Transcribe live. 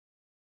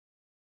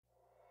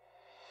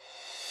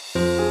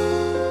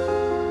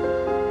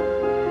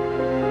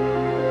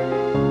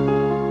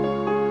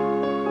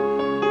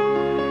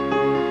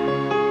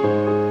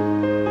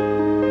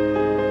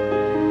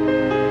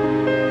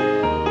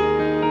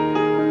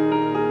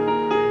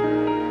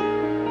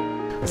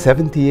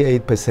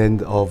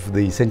78% of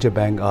the central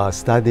bank are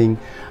studying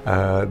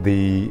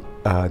the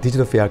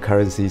digital fiat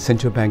currency,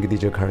 central bank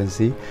digital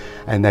currency,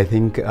 and I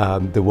think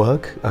the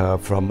work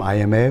from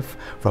IMF,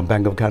 from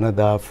Bank of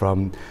Canada,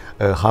 from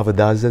half a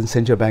dozen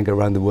central banks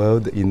around the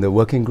world in the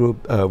working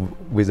group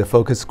with a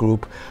focus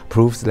group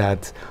proves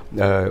that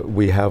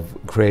we have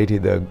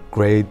created a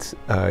great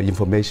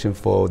information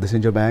for the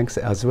central banks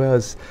as well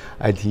as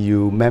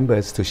ITU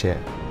members to share.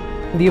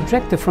 The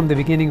objective from the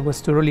beginning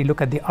was to really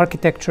look at the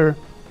architecture,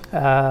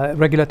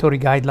 regulatory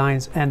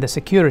guidelines and the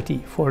security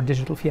for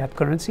digital fiat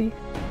currency.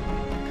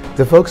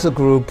 The focus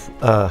group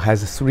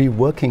has 3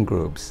 working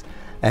groups,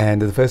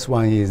 and the first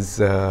one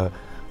is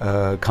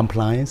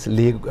compliance,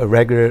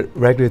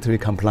 regulatory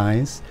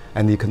compliance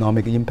and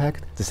economic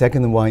impact. The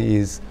second one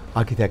is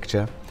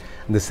architecture,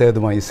 and the third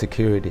one is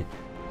security.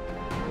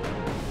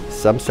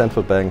 Some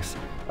central banks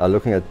are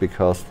looking at it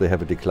because they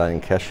have a declining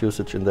cash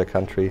usage in their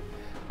country.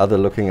 Others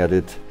looking at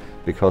it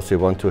because they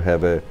want to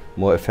have a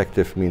more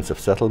effective means of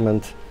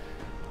settlement.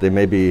 They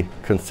may be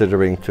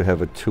considering to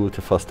have a tool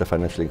to foster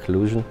financial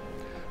inclusion,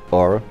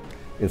 or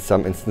in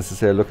some instances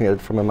they are looking at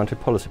it from a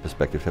monetary policy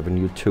perspective, have a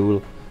new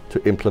tool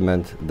to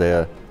implement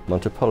their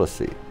monetary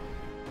policy.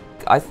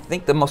 I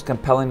think the most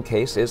compelling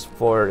case is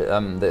for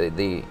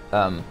the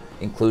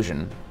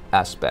inclusion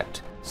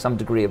aspect. Some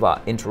degree of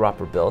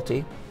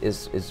interoperability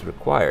is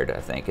required, I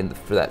think,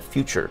 for that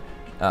future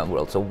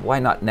world. So why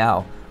not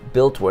now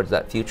build towards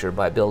that future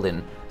by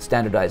building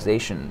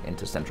standardization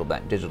into central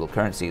bank digital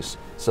currencies,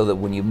 so that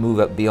when you move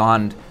up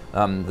beyond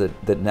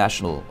the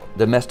national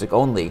domestic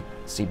only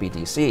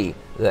CBDC,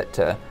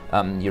 that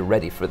you're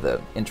ready for the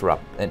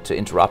to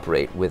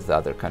interoperate with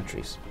other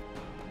countries.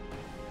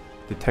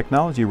 The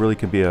technology really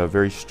can be a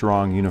very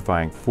strong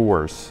unifying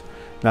force,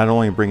 not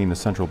only in bringing the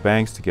central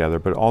banks together,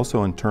 but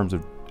also in terms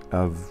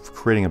of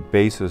creating a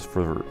basis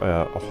for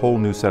a whole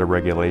new set of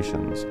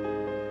regulations.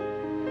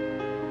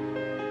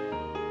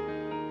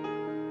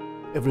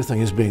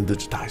 Everything is being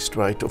digitized,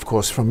 right? Of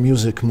course, from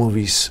music,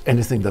 movies,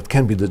 anything that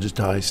can be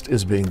digitized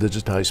is being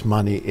digitized.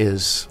 Money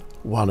is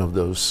one of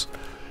those.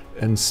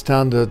 And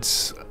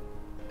standards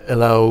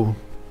allow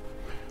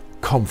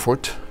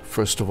comfort,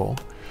 first of all.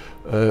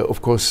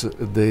 Of course,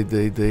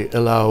 they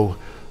allow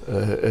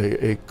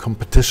a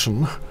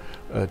competition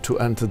to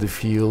enter the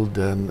field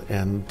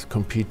and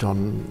compete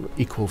on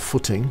equal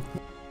footing.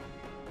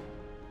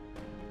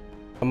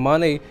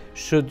 Money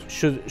should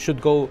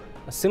go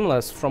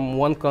seamless from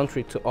one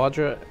country to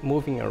other,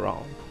 moving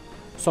around.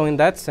 So in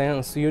that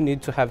sense, you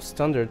need to have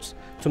standards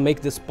to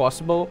make this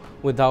possible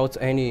without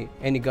any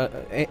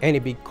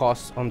big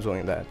costs on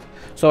doing that.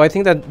 So I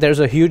think that there's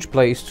a huge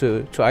place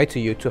to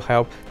ITU to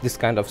help this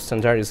kind of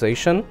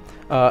standardization,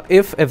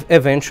 if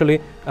eventually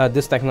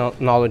this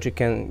technology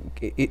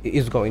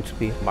is going to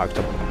be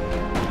marketable.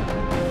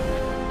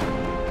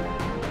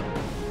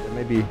 There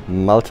may be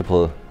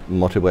multiple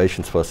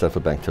motivations for a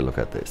central bank to look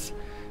at this.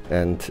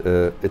 And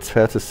it's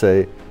fair to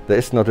say there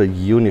is not a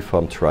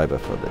uniform driver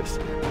for this.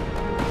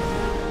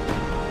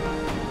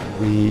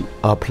 We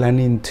are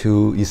planning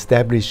to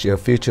establish a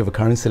future of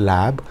currency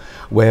lab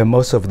where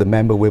most of the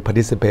members will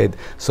participate,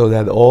 so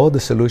that all the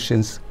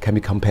solutions can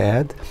be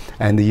compared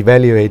and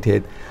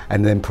evaluated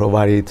and then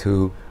provided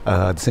to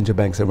the central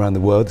banks around the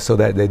world, so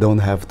that they don't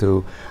have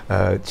to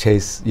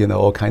chase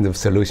all kinds of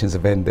solutions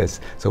vendors.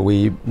 So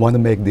we want to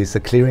make this a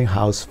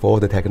clearinghouse for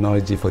the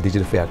technology for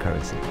digital fiat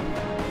currency.